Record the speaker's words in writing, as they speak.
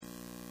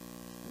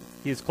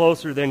He is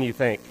closer than you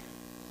think.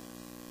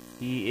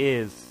 He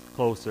is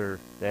closer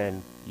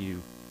than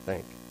you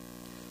think.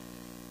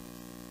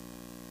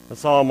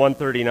 Psalm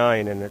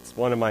 139, and it's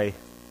one of my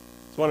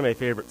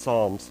favorite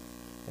psalms,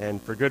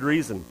 and for good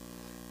reason.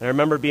 I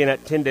remember being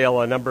at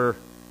Tyndale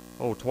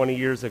 20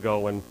 years ago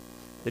when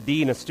the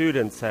dean of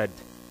students had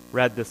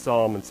read this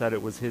psalm and said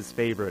it was his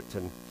favorite.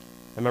 And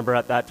I remember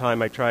at that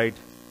time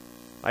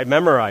I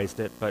memorized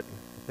it, but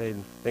I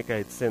think I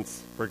had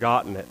since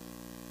forgotten it.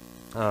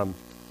 But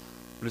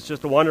it's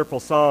just a wonderful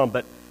psalm.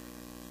 But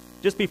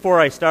just before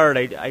I start,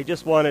 I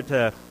just wanted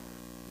to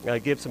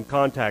give some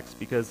context,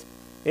 because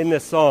in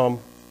this psalm,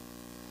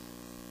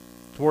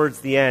 towards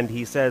the end,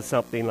 he says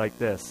something like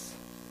this.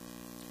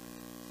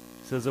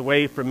 He says,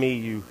 "Away from me,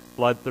 you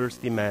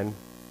bloodthirsty men.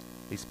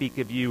 They speak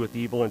of you with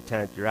evil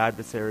intent. Your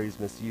adversaries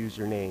misuse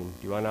your name.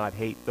 Do I not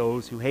hate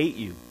those who hate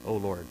you, O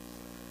Lord,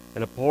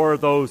 and abhor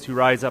those who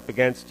rise up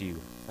against you?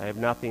 I have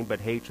nothing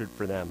but hatred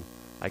for them.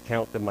 I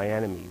count them my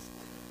enemies."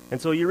 And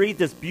so you read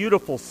this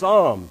beautiful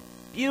psalm,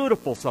 and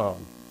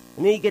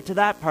then you get to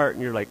that part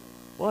and you're like,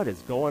 what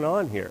is going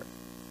on here?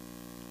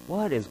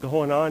 What is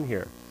going on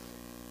here?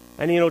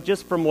 And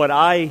just from what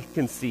I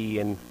can see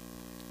and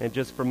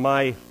just from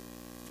my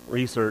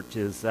research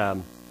is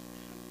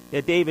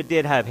David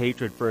did have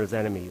hatred for his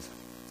enemies.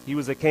 He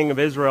was a king of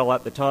Israel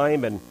at the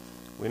time, and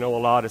we know a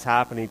lot is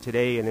happening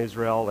today in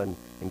Israel and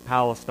in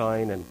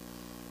Palestine. And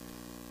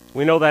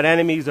we know that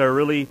enemies are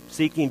really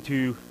seeking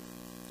to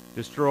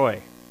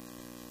destroy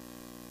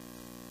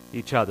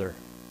each other.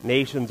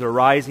 Nations are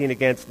rising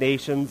against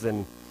nations,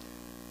 and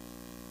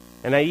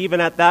even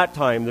at that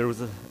time there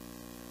was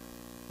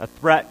a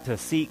threat to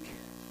seek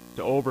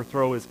to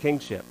overthrow his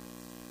kingship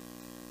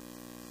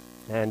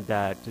and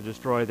to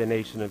destroy the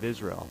nation of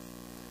Israel.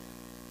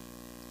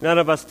 None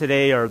of us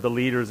today are the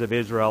leaders of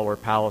Israel or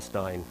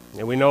Palestine.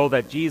 And we know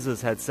that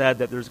Jesus had said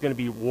that there's going to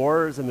be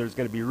wars and there's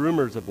going to be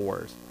rumors of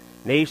wars.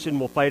 Nation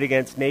will fight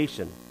against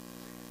nation.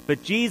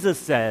 But Jesus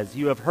says,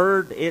 "You have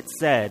heard it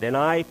said, an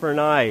eye for an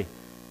eye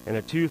and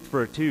a tooth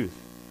for a tooth.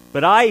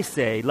 But I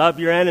say, love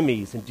your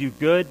enemies and do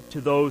good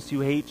to those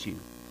who hate you."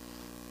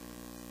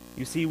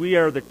 You see, we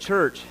are the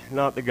church,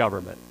 not the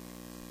government.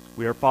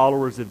 We are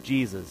followers of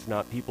Jesus,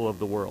 not people of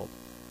the world.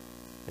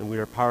 And we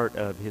are part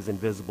of his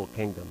invisible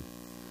kingdom.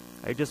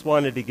 I just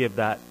wanted to give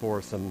that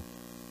for some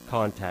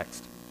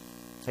context.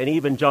 And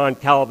even John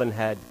Calvin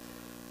had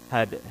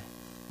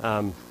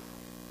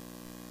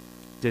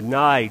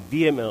denied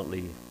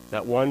vehemently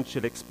that one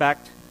should not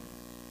expect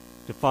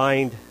to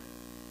find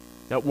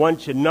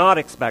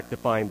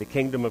the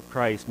kingdom of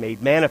Christ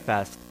made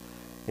manifest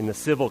in the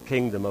civil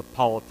kingdom of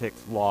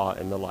politics, law,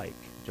 and the like.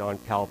 John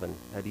Calvin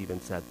had even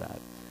said that.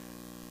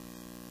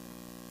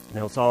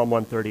 Now, Psalm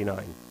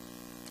 139,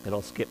 and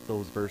I'll skip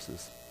those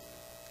verses.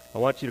 I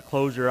want you to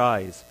close your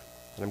eyes,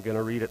 and I'm going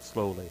to read it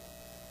slowly.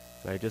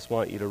 And I just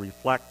want you to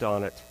reflect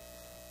on it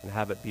and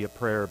have it be a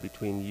prayer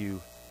between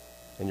you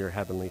and your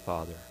Heavenly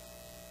Father.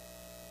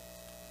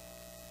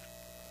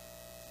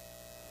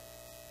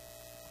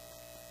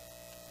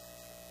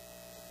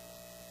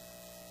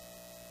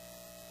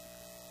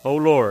 O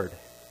Lord,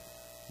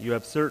 you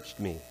have searched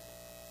me,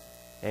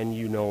 and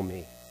you know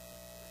me.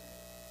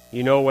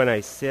 You know when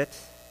I sit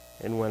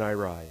and when I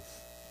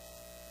rise.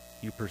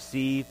 You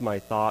perceive my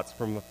thoughts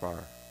from afar.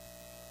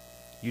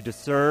 You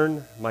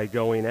discern my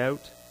going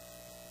out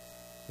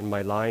and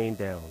my lying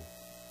down.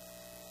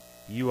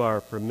 You are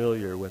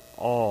familiar with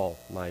all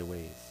my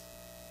ways.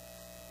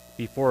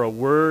 Before a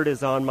word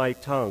is on my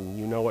tongue,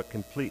 you know it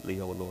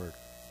completely, O Lord.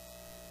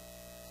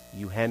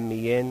 You hem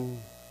me in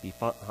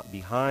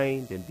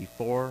behind and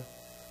before.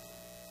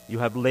 You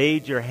have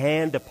laid your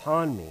hand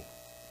upon me.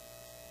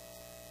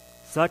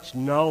 Such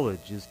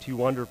knowledge is too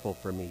wonderful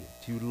for me,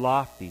 too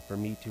lofty for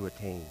me to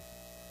attain.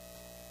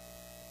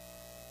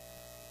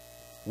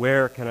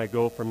 Where can I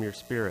go from your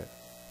spirit?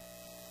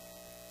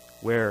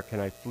 Where can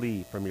I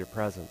flee from your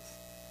presence?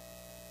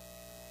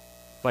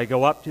 If I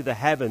go up to the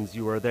heavens,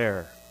 you are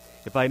there.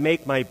 If I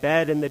make my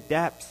bed in the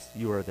depths,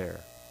 you are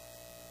there.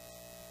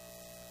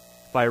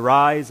 If I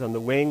rise on the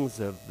wings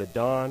of the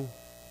dawn,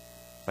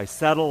 if I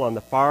settle on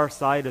the far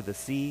side of the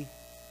sea,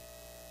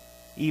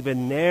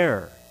 even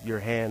there your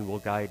hand will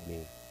guide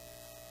me.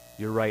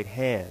 Your right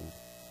hand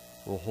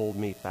will hold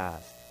me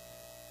fast.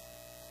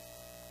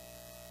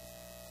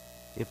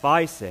 If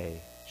I say,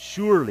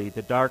 surely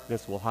the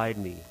darkness will hide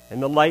me, and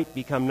the light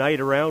become night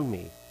around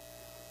me,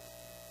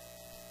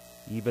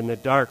 even the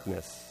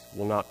darkness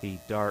will not be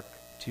dark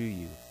to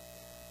you.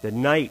 The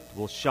night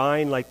will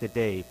shine like the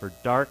day, for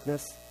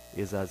darkness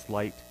is as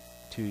light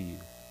to you.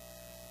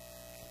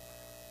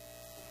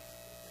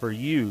 For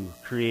you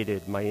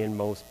created my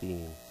inmost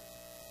being.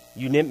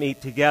 You knit me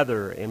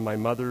together in my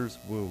mother's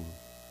womb.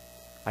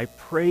 I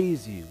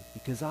praise you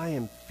because I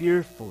am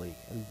fearfully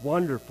and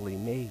wonderfully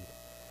made.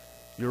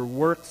 Your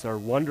works are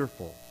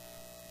wonderful,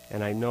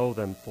 and I know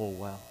them full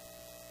well.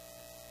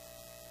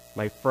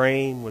 My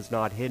frame was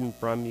not hidden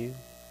from you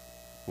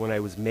when I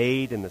was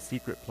made in the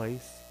secret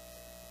place.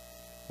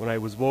 When I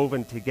was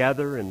woven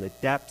together in the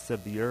depths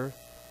of the earth,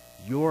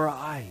 your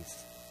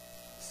eyes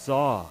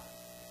saw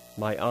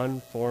my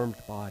unformed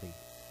body.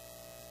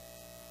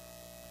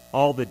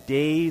 All the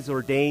days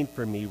ordained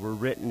for me were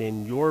written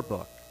in your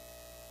book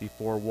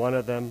before one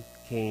of them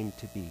came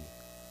to be.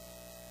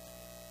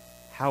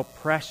 How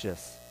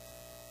precious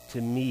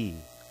to me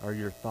are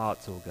your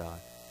thoughts, O God.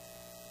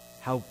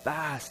 How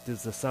vast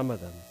is the sum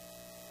of them.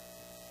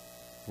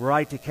 Were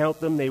I to count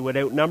them, they would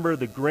outnumber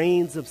the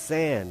grains of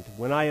sand.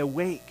 When I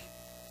awake,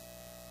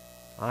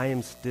 I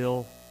am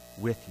still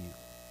with you.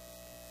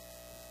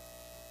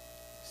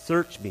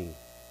 Search me,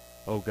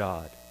 O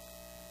God,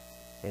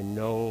 and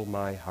know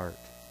my heart.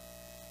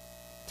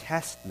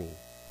 Test me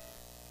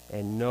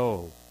and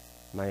know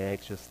my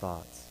anxious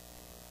thoughts.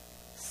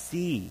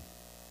 See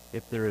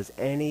if there is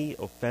any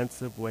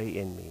offensive way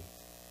in me,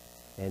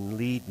 and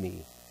lead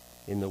me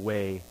in the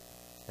way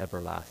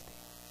everlasting.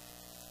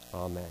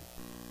 Amen.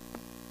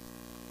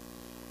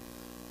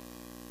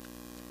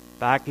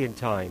 Back in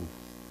time,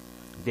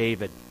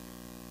 David.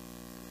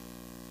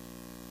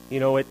 You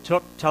know, it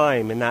took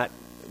time in that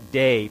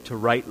day to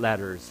write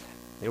letters.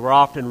 They were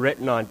often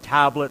written on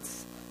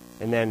tablets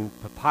and then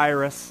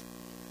papyrus.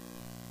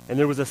 And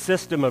there was a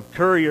system of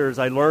couriers,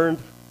 I learned,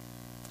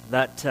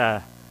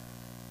 that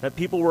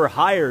people were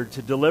hired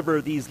to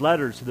deliver these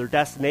letters to their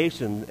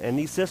destination. And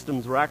these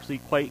systems were actually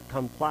quite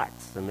complex.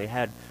 And they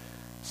had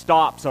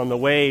stops on the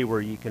way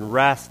where you can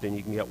rest and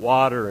you can get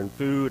water and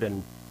food.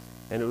 And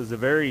it was a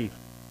very,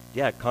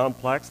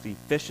 complex,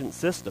 efficient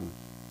system.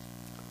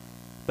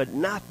 But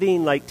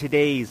nothing like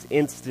today's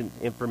instant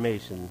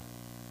information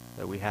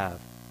that we have.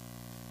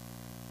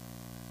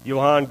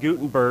 Johann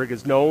Gutenberg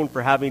is known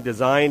for having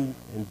designed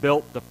and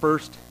built the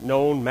first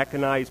known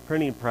mechanized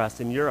printing press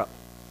in Europe.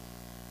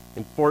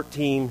 In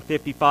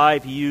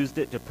 1455, he used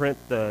it to print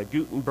the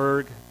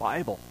Gutenberg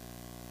Bible.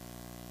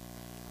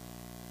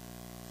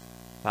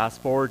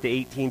 Fast forward to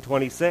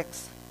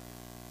 1826,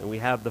 and we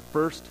have the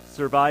first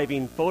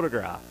surviving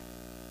photograph.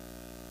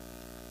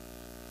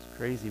 It's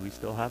crazy we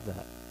still have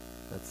that.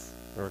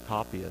 Or a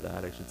copy of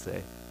that, I should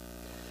say.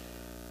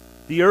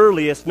 The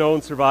earliest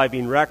known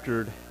surviving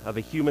record of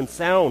a human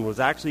sound was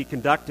actually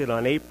conducted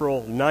on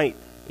April 9th,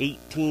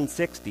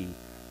 1860,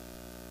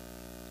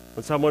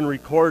 when someone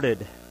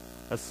recorded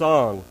a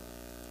song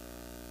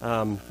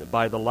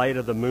by the light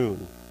of the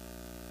moon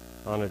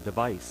on a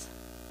device.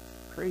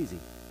 Crazy.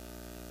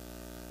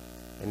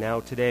 And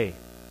now today,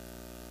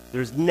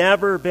 there's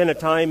never been a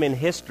time in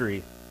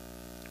history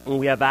when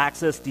we have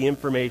access to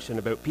information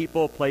about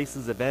people,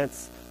 places,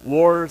 events,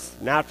 wars,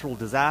 natural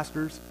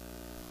disasters.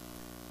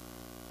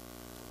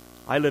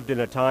 I lived in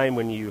a time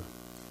when you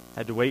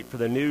had to wait for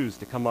the news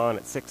to come on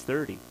at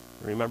 6:30.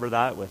 Remember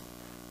that? I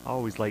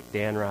always liked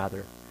Dan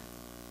Rather.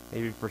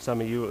 Maybe for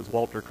some of you it was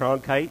Walter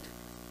Cronkite.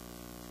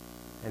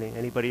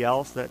 Anybody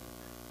else that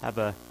have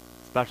a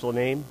special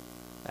name?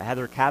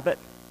 Heather Cabot,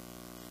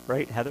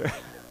 right? Heather.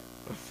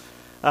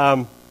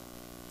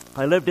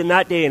 I lived in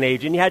that day and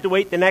age, and you had to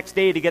wait the next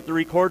day to get the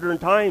Recorder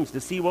and Times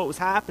to see what was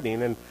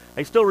happening. And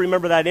I still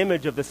remember that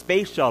image of the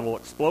space shuttle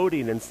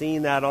exploding and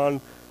seeing that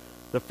on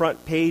the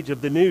front page of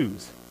the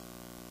news.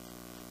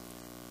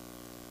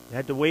 You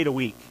had to wait a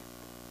week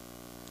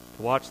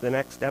to watch the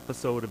next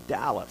episode of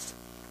Dallas,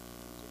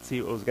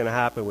 see what was going to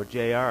happen with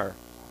JR.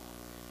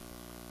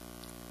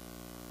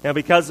 Now,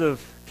 because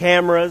of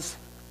cameras,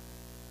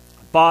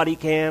 body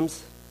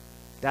cams,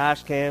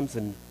 dash cams,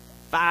 and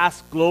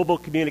fast global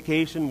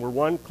communication, we're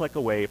one click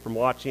away from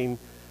watching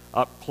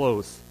up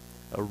close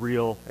a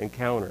real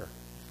encounter,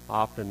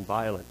 often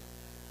violent,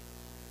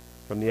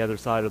 from the other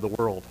side of the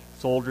world.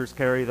 Soldiers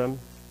carry them.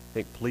 I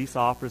think police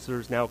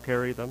officers now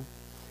carry them.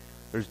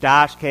 There's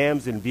dash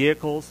cams in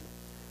vehicles.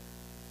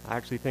 I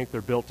actually think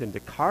they're built into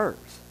cars,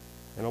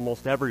 and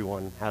almost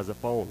everyone has a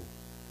phone.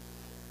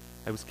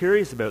 I was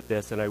curious about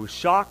this, and I was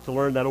shocked to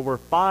learn that over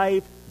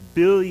 5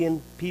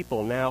 billion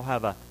people now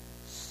have a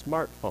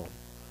smartphone.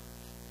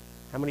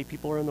 How many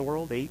people are in the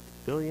world? 8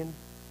 billion?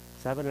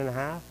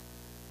 7.5?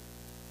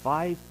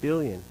 5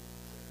 billion.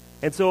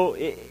 And so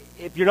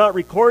if you're not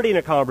recording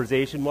a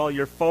conversation, well,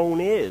 your phone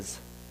is.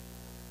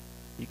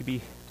 You could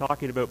be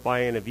talking about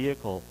buying a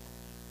vehicle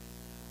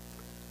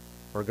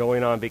or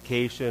going on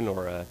vacation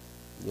or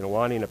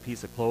wanting a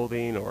piece of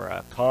clothing or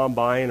a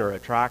combine or a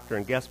tractor,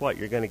 and guess what?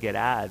 You're going to get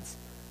ads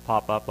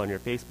pop up on your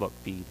Facebook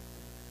feed,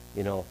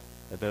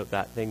 about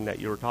that thing that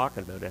you were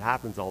talking about. It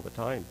happens all the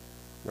time.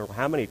 I don't know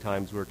how many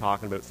times we were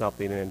talking about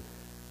something and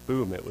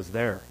boom, it was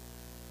there.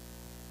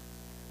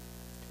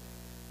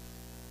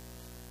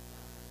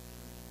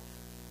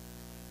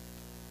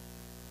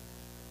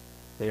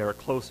 They are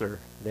closer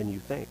than you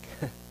think.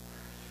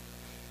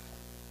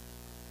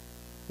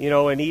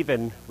 And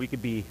even we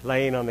could be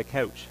laying on the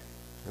couch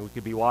and we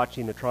could be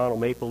watching the Toronto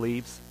Maple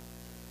Leafs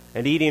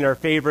and eating our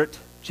favorite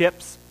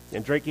chips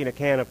and drinking a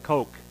can of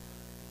Coke.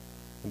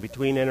 And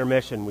between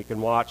intermission, we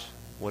can watch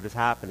what is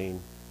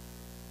happening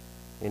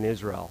in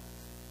Israel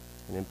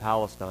and in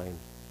Palestine,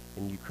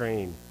 in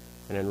Ukraine,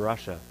 and in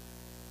Russia.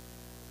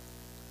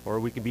 Or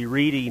we could be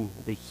reading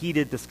the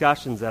heated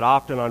discussions that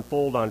often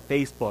unfold on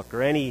Facebook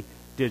or any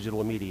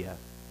digital media.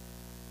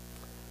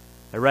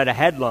 I read a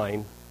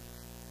headline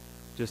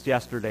just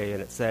yesterday,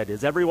 and it said,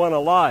 "Is everyone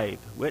alive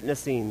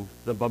witnessing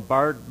the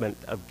bombardment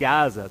of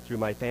Gaza through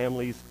my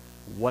family's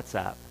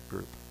WhatsApp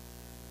group?"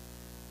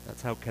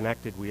 That's how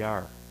connected we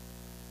are.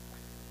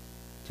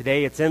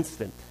 Today it's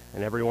instant,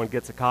 and everyone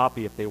gets a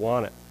copy if they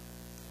want it.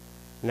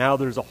 Now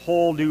there's a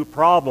whole new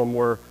problem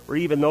where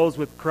even those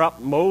with corrupt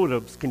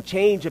motives can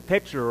change a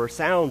picture or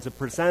sounds and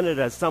present it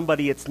as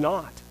somebody it's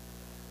not,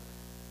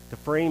 to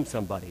frame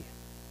somebody.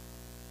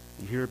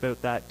 You hear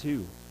about that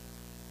too.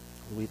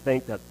 We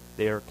think that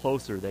they are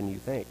closer than you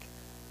think.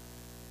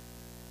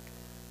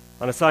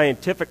 On a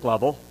scientific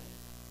level,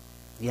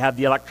 you have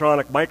the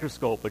electronic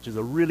microscope, which is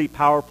a really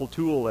powerful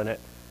tool, and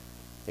it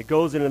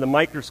goes into the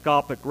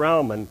microscopic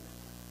realm, and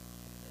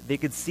they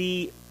could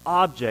see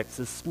objects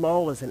as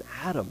small as an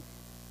atom.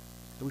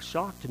 I was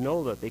shocked to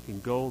know that they can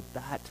go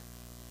that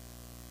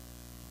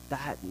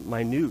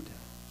minute.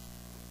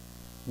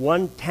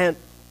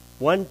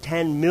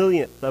 1/10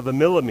 millionth of a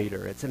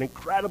millimeter. It's an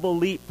incredible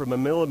leap from a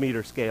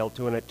millimeter scale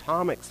to an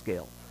atomic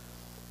scale.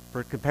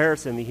 For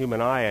comparison, the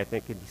human eye, I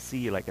think, can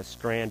see like a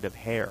strand of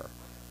hair,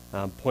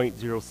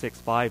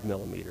 0.065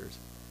 millimeters.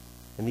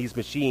 And these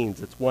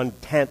machines, it's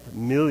 1/10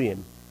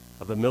 million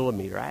of a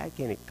millimeter. I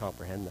can't even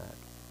comprehend that.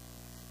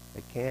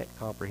 I can't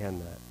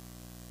comprehend that.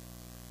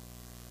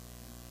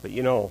 But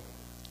you know,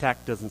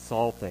 tech doesn't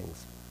solve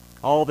things.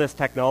 All this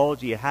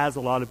technology, it has a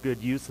lot of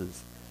good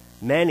uses.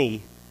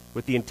 Many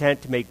with the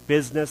intent to make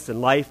business and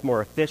life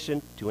more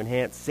efficient, to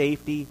enhance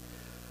safety,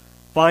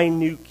 find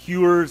new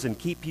cures, and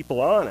keep people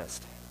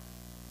honest.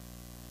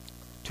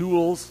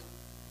 Tools,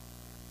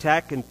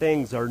 tech, and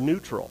things are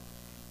neutral.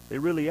 They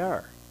really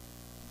are.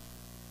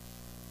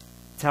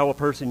 It's how a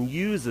person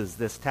uses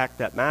this tech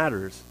that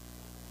matters.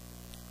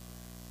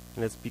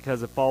 And it's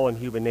because of fallen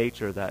human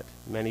nature that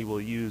many will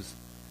use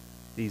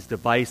these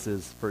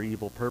devices for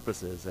evil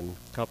purposes, and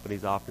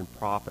companies often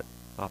profit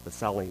off of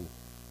selling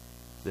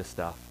this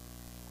stuff.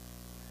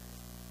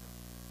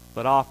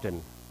 But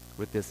often,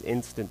 with this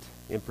instant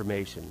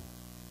information,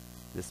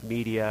 this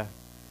media,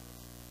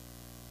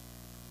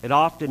 it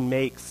often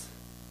makes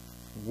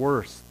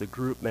worse the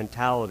group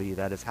mentality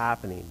that is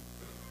happening.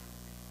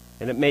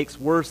 And it makes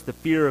worse the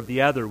fear of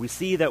the other. We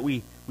see that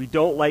we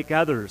don't like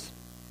others,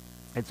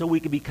 and so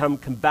we can become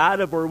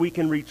combative or we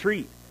can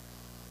retreat.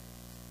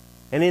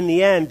 And in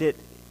the end,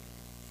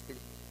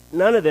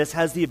 none of this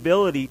has the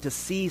ability to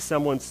see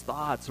someone's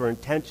thoughts or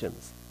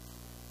intentions.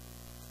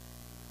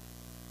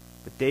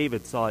 But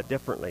David saw it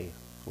differently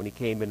when he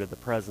came into the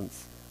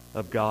presence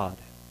of God.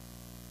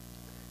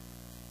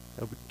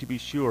 Now, to be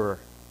sure,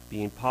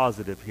 being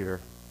positive here,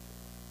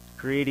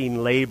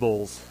 creating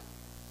labels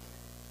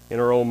in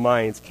our own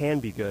minds can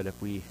be good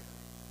if we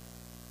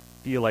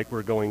feel like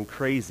we're going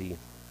crazy,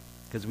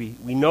 because we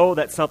know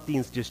that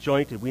something's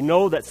disjointed. We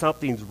know that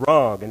something's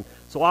wrong, and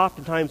so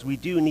oftentimes we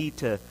do need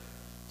to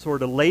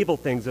sort of label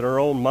things in our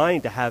own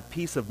mind to have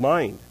peace of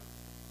mind.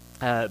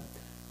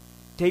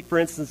 Take, for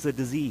instance, a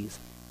disease.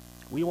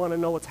 We want to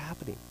know what's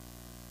happening.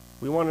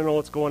 We want to know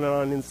what's going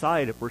on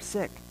inside if we're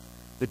sick.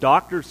 The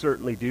doctors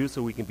certainly do,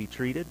 so we can be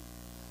treated.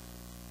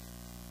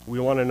 We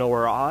want to know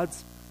our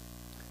odds.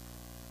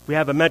 If we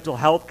have a mental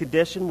health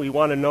condition, we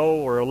want to know,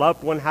 or a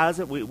loved one has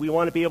it, we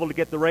want to be able to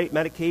get the right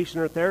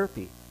medication or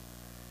therapy.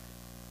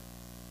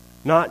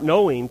 Not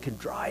knowing can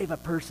drive a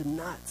person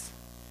nuts.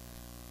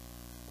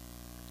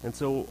 And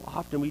so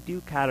often we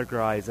do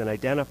categorize and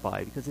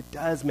identify because it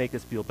does make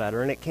us feel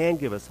better and it can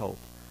give us hope.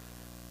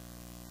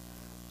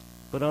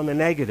 But on the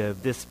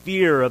negative, this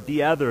fear of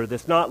the other,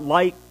 this not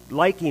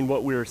liking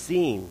what we're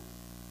seeing,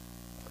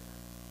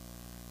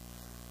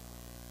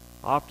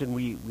 often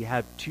we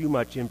have too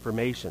much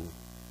information.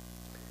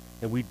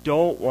 And we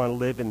don't want to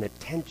live in the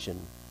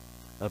tension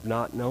of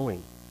not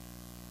knowing,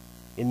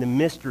 in the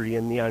mystery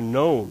and the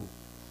unknown.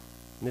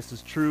 And this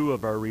is true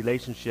of our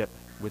relationship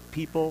with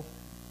people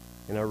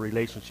and our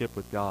relationship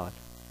with God.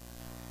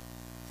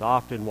 It's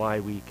often why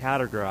we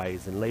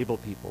categorize and label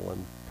people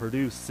and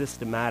produce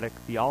systematic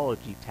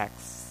theology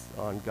texts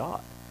on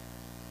God.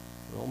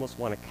 We almost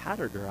want to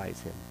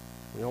categorize him.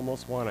 We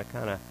almost want to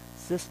kind of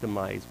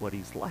systemize what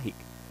he's like.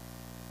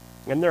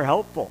 And they're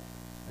helpful.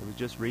 I was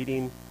just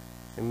reading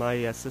in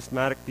my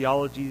systematic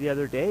theology the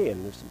other day,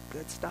 and there's some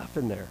good stuff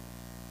in there.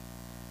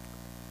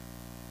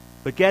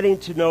 But getting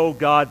to know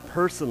God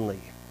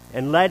personally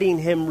and letting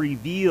him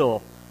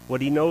reveal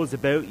what he knows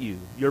about you,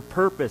 your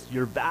purpose,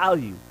 your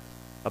value,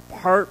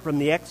 apart from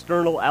the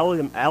external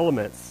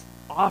elements,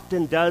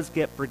 often does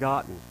get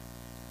forgotten.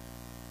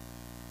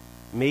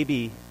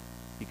 Maybe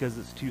because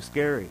it's too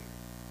scary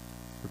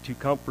or too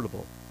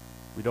comfortable.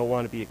 We don't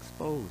want to be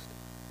exposed.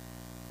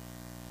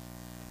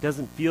 It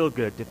doesn't feel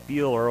good to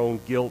feel our own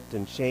guilt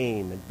and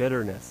shame and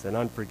bitterness and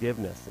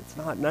unforgiveness. It's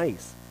not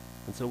nice.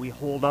 And so we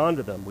hold on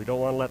to them. We don't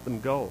want to let them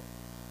go.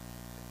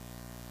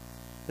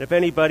 And if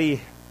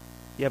anybody,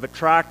 you have a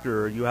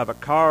tractor, or you have a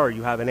car, or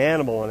you have an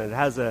animal, and it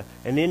has an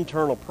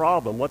internal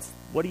problem, what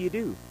do?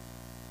 You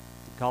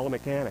call a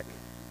mechanic.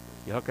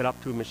 You hook it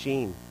up to a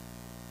machine.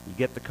 You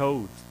get the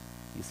codes.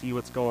 You see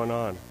what's going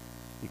on.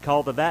 You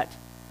call the vet.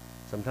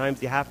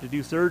 Sometimes you have to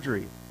do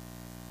surgery.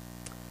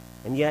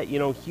 And yet,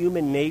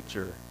 human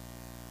nature,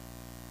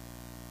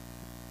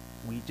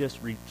 we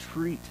just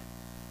retreat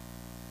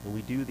and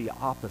we do the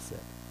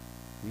opposite.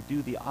 We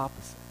do the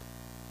opposite.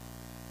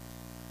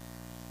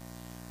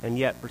 And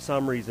yet, for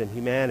some reason,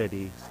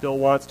 humanity still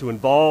wants to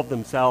involve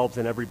themselves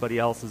in everybody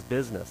else's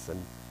business.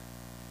 And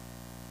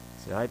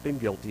see, I've been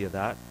guilty of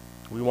that.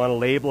 We want to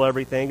label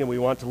everything, and we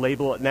want to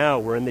label it now.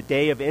 We're in the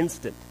day of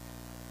instant.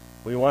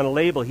 We want to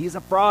label, he's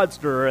a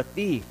fraudster or a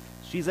thief.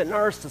 She's a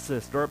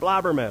narcissist or a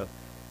blabbermouth.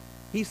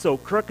 He's so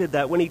crooked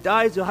that when he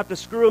dies, you'll have to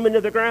screw him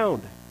into the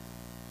ground.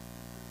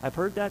 I've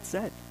heard that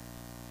said.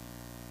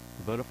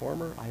 About a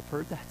former, I've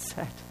heard that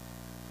said.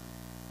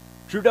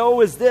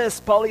 Trudeau is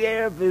this,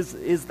 Poilievre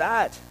is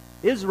that.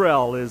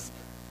 Israel is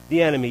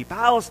the enemy.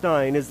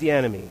 Palestine is the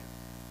enemy.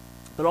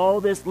 But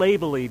all this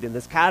labeling and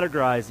this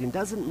categorizing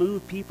doesn't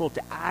move people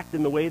to act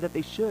in the way that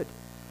they should.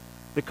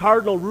 The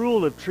cardinal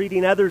rule of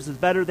treating others as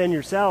better than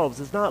yourselves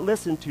is not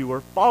listened to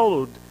or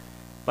followed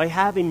by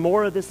having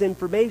more of this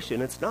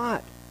information. It's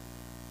not.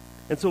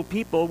 And so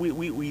people,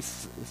 we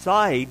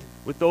side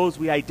with those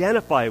we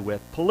identify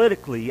with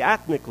politically,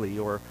 ethnically,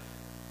 or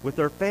with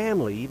our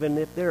family, even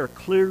if they're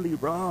clearly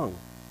wrong.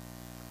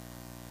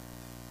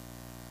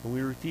 And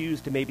we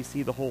refuse to maybe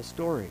see the whole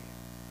story.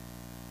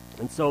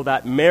 And so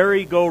that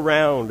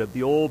merry-go-round of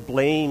the old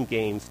blame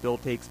game still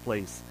takes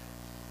place.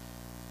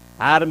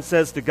 Adam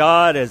says to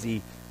God as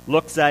he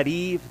looks at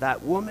Eve,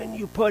 that woman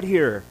you put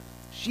here,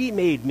 she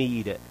made me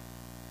eat it.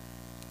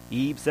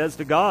 Eve says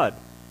to God,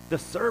 the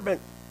serpent,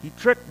 he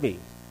tricked me.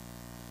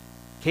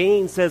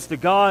 Cain says to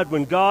God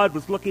when God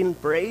was looking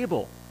for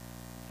Abel,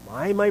 am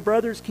I my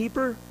brother's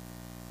keeper?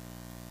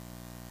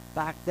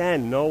 Back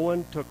then, no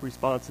one took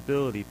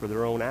responsibility for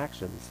their own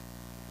actions.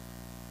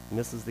 And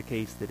this is the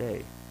case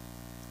today.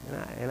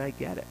 And I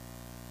get it.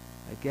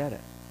 I get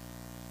it.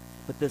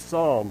 But this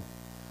Psalm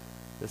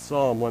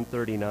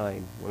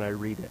 139, when I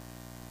read it,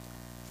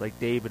 it's like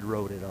David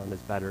wrote it on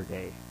his better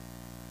day.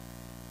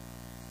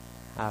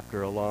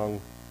 After a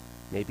long,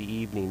 maybe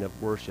evening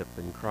of worship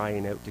and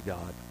crying out to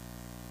God.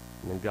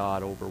 And then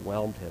God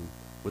overwhelmed him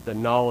with the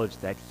knowledge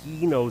that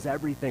he knows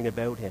everything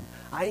about him.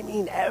 I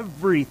mean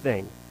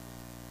everything.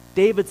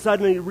 David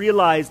suddenly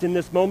realized in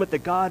this moment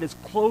that God is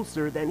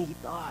closer than he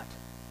thought.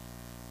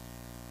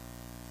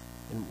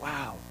 And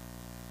wow,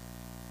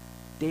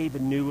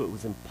 David knew it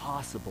was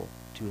impossible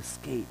to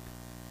escape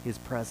his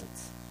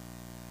presence.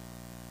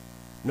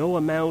 No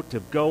amount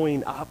of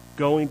going up,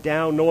 going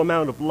down, no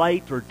amount of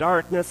light or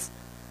darkness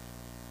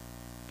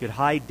could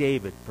hide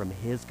David from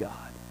his God.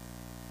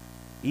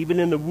 Even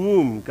in the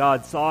womb,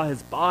 God saw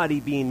his body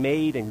being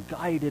made and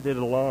guided it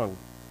along.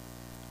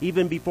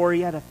 Even before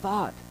he had a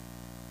thought,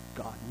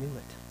 God knew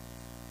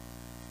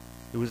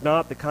it. It was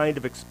not the kind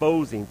of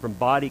exposing from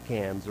body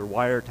cams or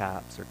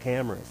wiretaps or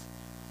cameras.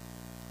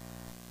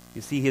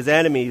 You see, his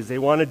enemies, they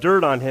wanted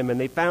dirt on him, and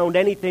they found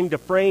anything to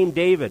frame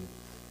David.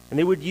 And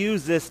they would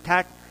use this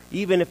tech.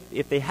 Even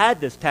if they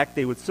had this tech,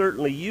 they would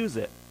certainly use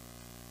it.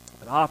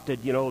 But often,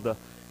 the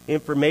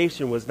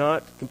information was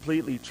not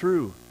completely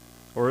true,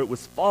 or it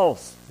was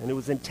false, and it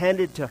was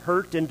intended to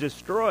hurt and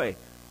destroy.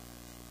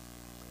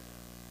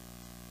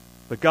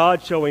 But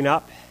God showing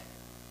up,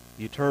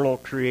 the eternal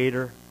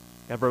creator,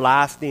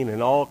 everlasting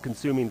and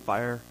all-consuming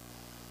fire,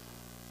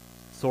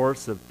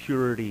 source of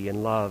purity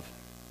and love,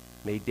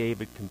 made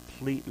David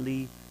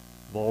completely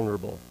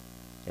vulnerable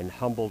and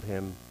humbled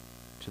him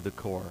to the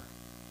core.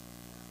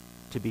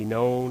 To be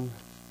known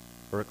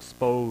or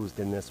exposed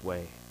in this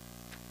way.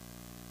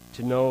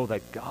 To know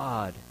that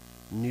God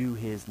knew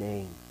his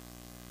name.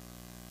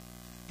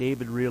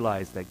 David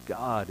realized that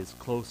God is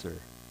closer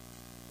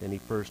than he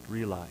first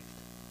realized.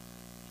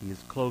 He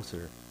is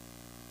closer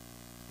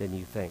than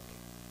you think.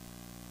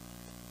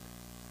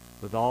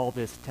 With all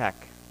this tech,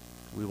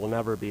 we will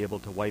never be able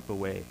to wipe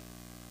away.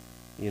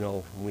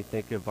 When we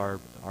think of our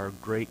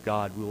great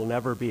God, we will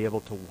never be able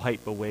to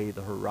wipe away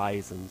the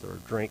horizons or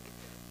drink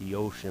the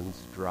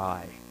oceans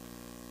dry.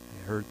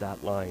 I heard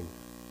that line.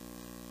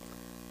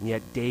 And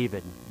yet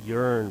David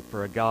yearned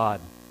for a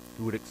God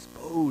who would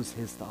expose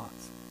his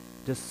thoughts,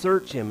 to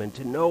search him and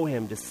to know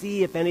him, to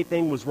see if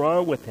anything was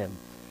wrong with him.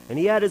 And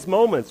he had his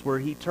moments where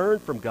he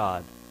turned from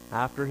God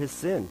after his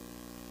sin.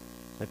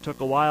 It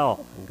took a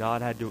while, and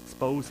God had to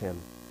expose him.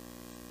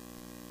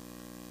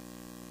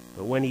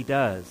 But when he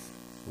does,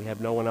 we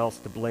have no one else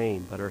to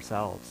blame but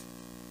ourselves.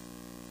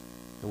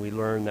 And we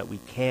learn that we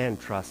can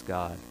trust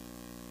God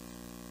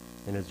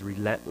in his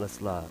relentless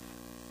love.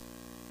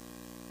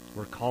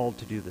 We're called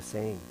to do the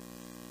same.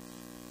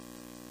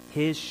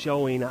 His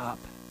showing up,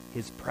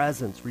 his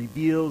presence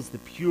reveals the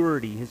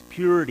purity,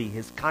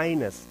 his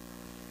kindness.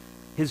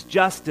 His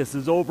justice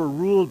is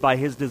overruled by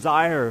his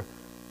desire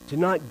to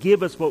not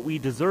give us what we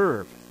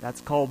deserve.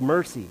 That's called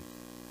mercy.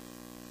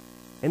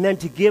 And then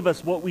to give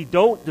us what we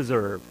don't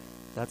deserve.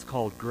 That's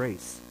called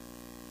grace.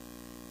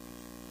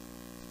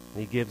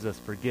 And he gives us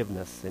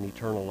forgiveness and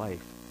eternal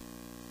life.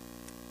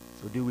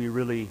 So do we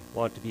really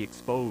want to be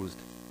exposed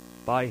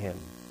by him?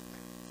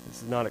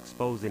 This is not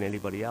exposing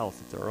anybody else.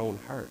 It's our own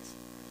hearts.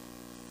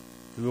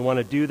 We want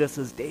to do this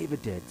as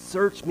David did.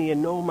 Search me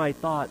and know my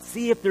thoughts.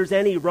 See if there's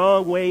any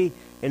wrong way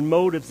and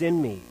motives in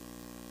me.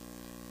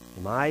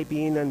 Am I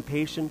being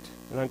impatient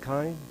and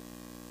unkind?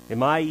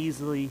 Am I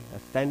easily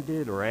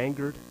offended or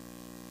angered?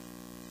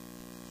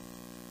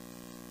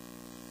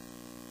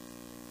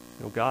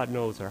 You know, God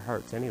knows our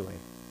hearts anyway.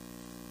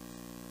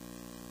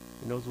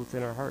 He knows what's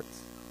in our hearts.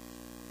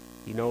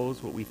 He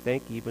knows what we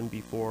think even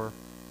before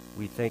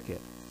we think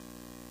it.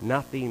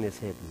 Nothing is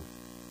hidden.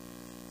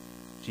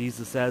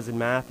 Jesus says in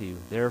Matthew,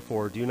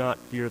 "Therefore do not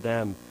fear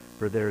them,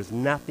 for there is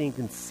nothing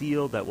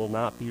concealed that will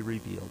not be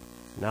revealed,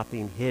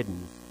 nothing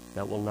hidden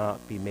that will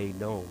not be made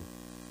known."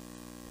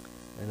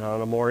 And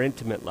on a more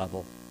intimate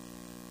level,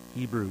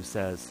 Hebrews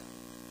says,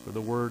 "For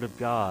the word of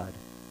God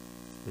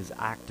is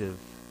active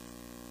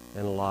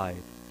and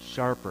alive,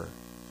 sharper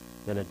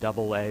than a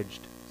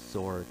double-edged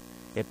sword.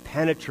 It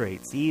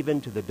penetrates even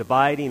to the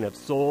dividing of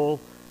soul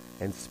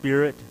and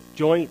spirit,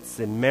 joints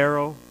and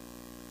marrow.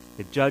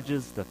 It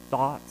judges the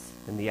thoughts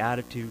and the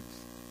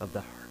attitudes of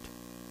the heart."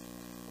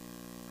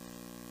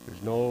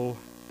 There's no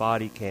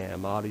body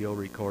cam, audio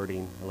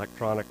recording,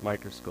 electronic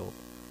microscope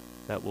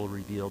that will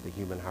reveal the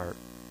human heart.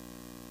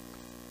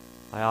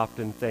 I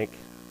often think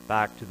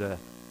back to the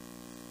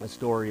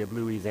story of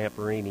Louis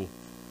Zamperini,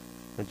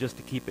 and just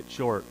to keep it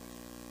short,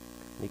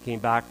 he came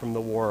back from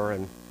the war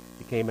and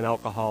became an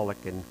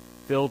alcoholic and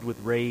filled with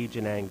rage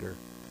and anger,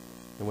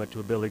 and went to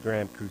a Billy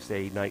Graham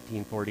crusade in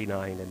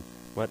 1949, and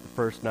went the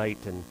first night,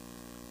 and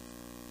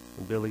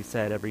when Billy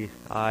said every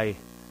eye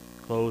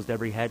closed,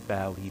 every head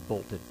bowed, he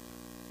bolted.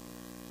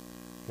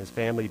 His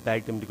family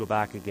begged him to go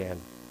back again,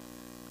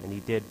 and he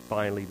did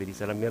finally, but he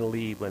said, "I'm going to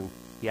leave when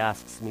he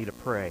asks me to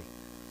pray."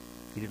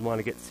 He didn't want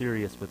to get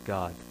serious with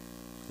God,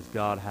 because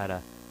God had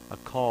a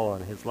call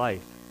on his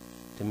life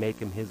to make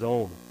him his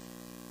own.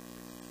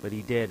 But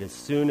he did. As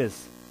soon as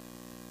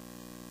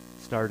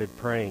he started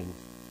praying,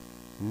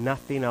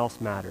 nothing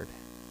else mattered.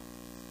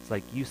 It's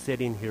like you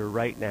sitting here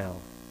right now,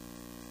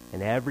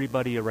 and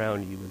everybody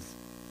around you is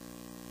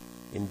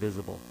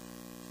invisible.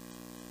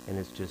 And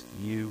it's just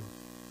you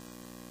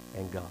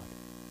and God.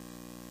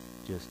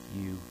 Just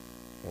you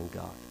and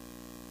God.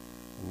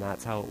 And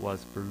that's how it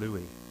was for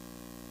Louis.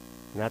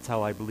 And that's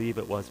how I believe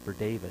it was for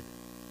David.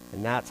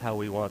 And that's how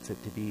he wants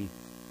it to be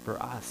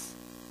for us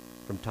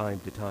from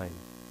time to time.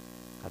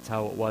 That's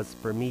how it was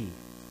for me.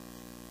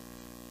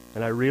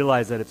 And I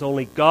realize that it's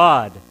only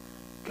God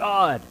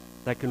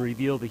that can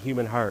reveal the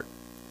human heart,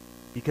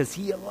 because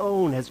he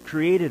alone has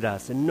created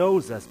us and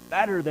knows us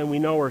better than we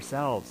know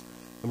ourselves.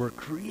 And we're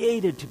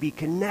created to be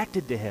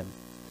connected to him.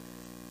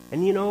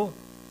 And you know,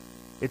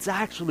 it's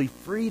actually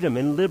freedom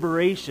and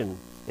liberation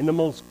in the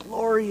most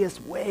glorious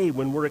way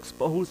when we're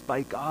exposed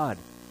by God.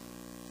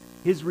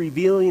 His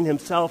revealing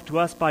himself to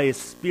us by his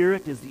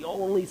Spirit is the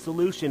only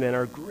solution and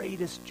our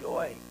greatest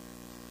joy.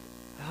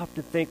 I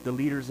often think the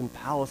leaders in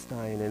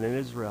Palestine and in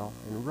Israel,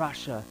 in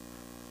Russia,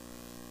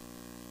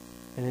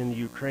 and in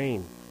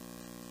Ukraine,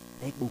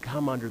 they can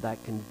come under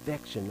that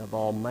conviction of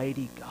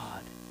Almighty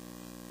God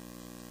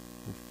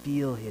and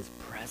feel his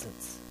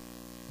presence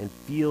and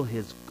feel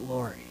his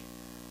glory.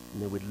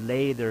 And they would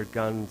lay their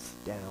guns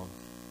down.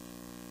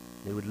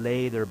 They would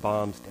lay their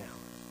bombs down.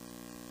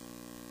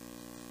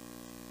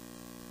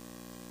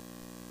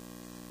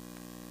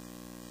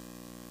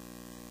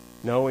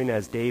 Knowing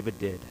as David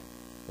did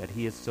that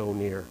he is so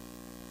near,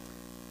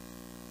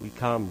 we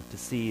come to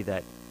see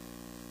that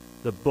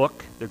the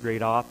book, the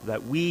great author,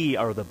 that we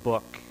are the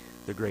book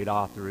the great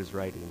author is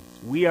writing.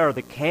 We are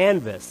the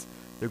canvas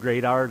the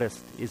great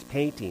artist is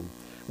painting.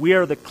 We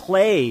are the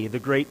clay the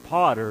great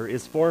potter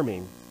is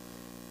forming.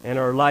 And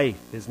our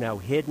life is now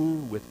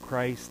hidden with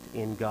Christ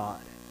in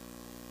God.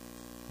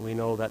 We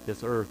know that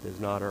this earth is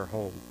not our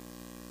home,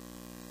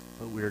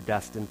 but we are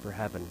destined for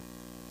heaven.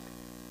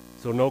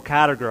 So no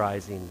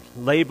categorizing,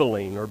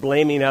 labeling, or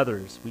blaming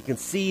others. We can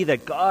see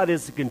that God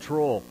is in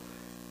control.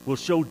 We'll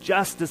show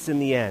justice in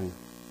the end.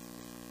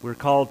 We're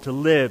called to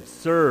live,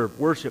 serve,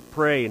 worship,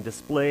 pray, and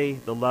display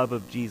the love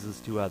of Jesus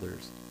to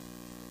others,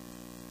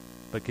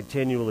 but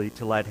continually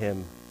to let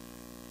him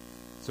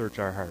search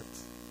our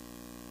hearts.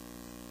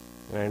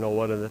 And I know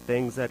one of the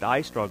things that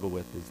I struggle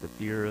with is the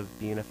fear of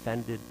being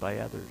offended by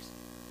others.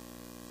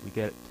 We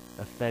get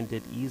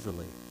offended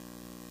easily.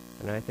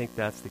 And I think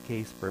that's the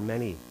case for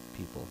many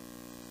people.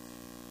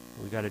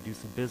 We got to do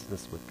some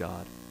business with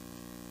God.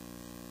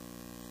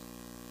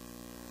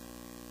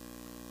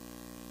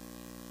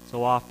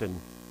 So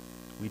often,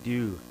 we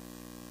do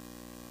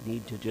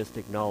need to just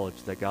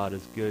acknowledge that God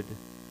is good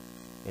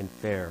and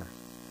fair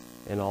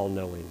and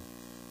all-knowing,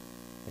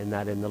 and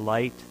that in the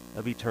light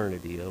of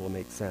eternity, it will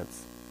make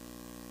sense.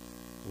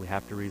 We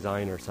have to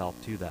resign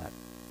ourselves to that.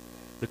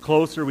 The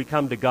closer we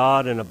come to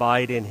God and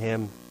abide in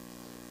him,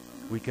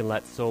 we can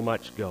let so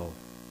much go.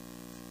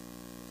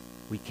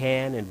 We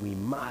can and we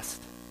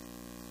must,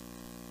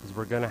 because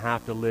we're going to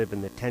have to live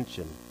in the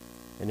tension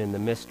and in the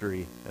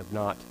mystery of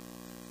not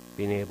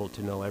being able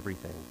to know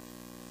everything,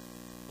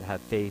 to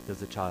have faith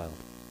as a child.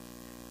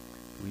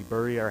 Do we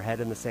bury our head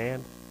in the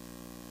sand,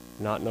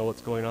 not know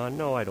what's going on?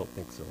 No, I don't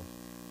think so.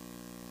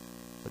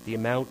 But the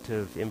amount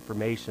of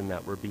information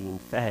that we're being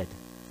fed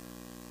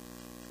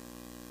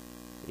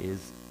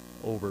is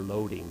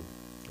overloading,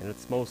 and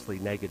it's mostly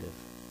negative.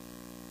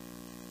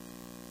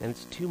 And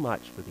it's too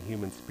much for the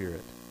human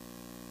spirit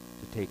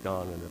to take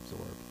on and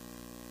absorb.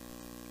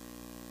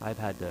 I've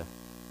had to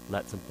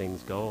let some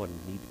things go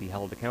and need to be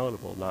held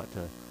accountable, not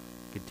to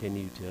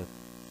continue to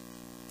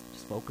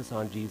just focus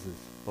on Jesus,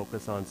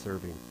 focus on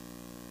serving.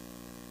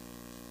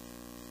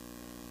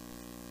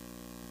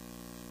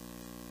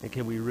 And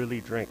can we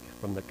really drink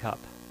from the cup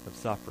of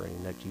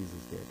suffering that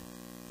Jesus did?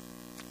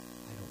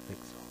 I don't think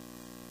so.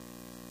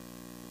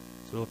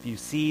 So if you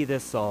see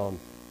this psalm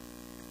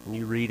and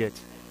you read it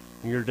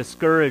and you're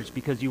discouraged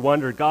because you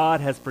wonder,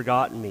 God has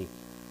forgotten me,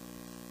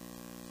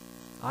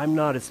 I'm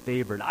not his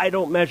favorite, I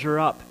don't measure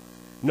up,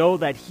 know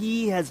that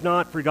he has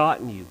not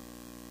forgotten you.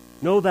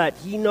 Know that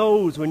he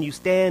knows when you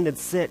stand and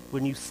sit,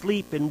 when you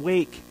sleep and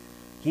wake.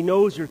 He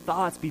knows your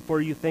thoughts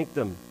before you think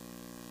them.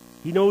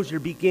 He knows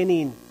your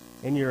beginning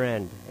and your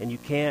end, and you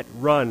can't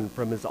run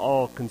from his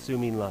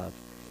all-consuming love.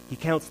 He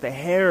counts the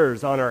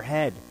hairs on our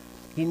head.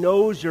 He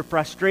knows your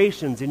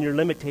frustrations and your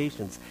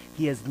limitations.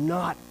 He has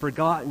not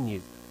forgotten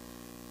you.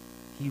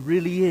 He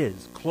really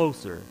is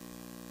closer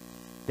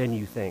than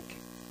you think.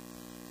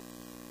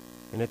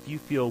 And if you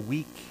feel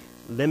weak,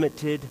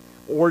 limited,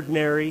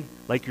 ordinary,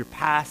 like your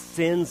past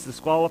sins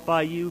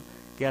disqualify you,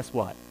 guess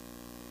what?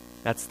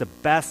 That's the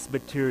best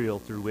material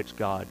through which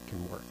God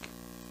can work.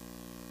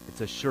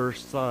 It's a sure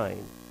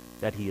sign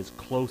that he is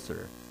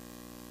closer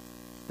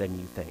than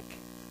you think.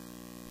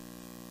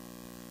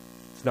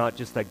 It's not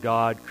just that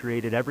God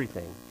created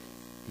everything.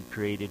 He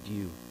created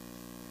you.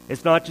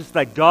 It's not just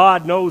that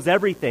God knows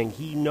everything.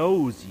 He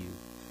knows you.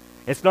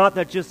 It's not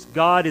that just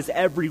God is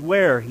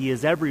everywhere. He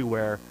is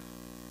everywhere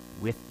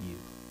with you.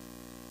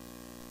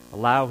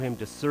 Allow him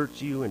to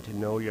search you and to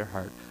know your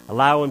heart.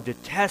 Allow him to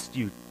test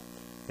you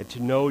and to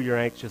know your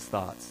anxious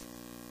thoughts.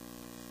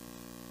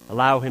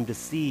 Allow him to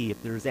see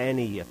if there's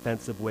any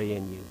offensive way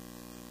in you.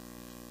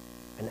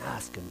 And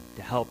ask him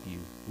to help you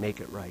make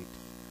it right.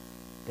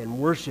 Then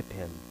worship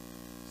him.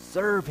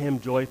 Serve him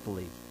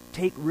joyfully.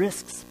 Take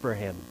risks for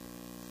him.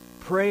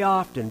 Pray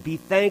often. Be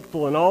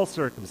thankful in all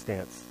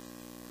circumstance.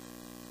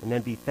 And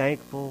then be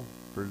thankful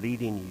for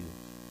leading you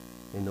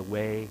in the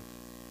way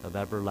of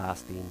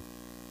everlasting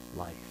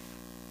life.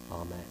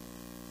 Amen.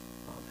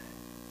 Amen.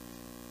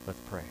 Let's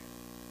pray.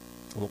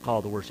 And we'll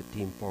call the worship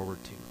team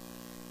forward too.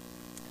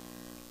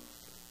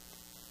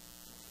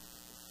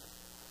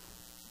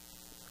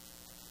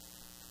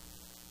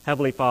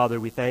 Heavenly Father,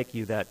 we thank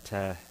you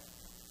that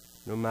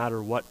no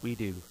matter what we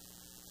do,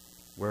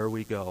 where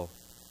we go,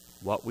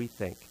 what we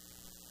think,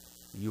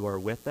 you are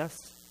with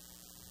us.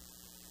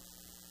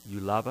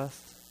 You love us.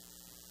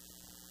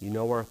 You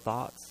know our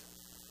thoughts.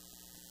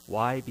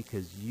 Why?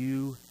 Because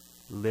you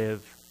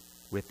live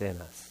within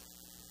us.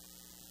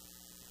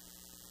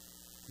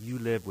 You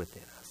live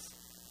within us.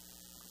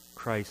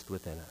 Christ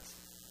within us.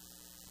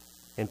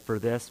 And for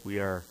this, we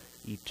are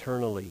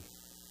eternally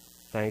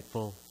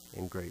thankful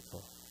and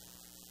grateful.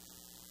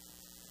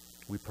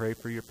 We pray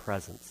for your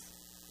presence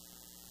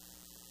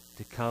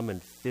to come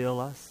and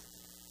fill us,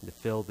 and to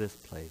fill this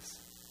place.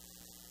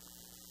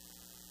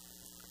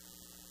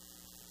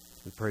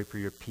 We pray for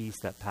your peace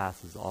that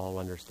passes all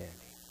understanding.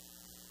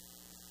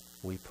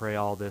 We pray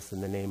all this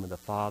in the name of the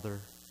Father,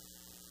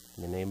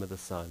 in the name of the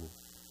Son,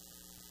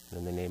 and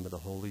in the name of the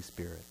Holy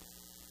Spirit.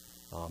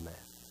 Amen.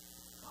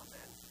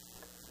 Amen.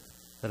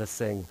 Let us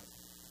sing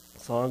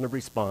Song of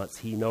Response.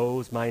 He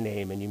knows my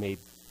name, and you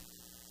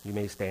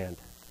may stand.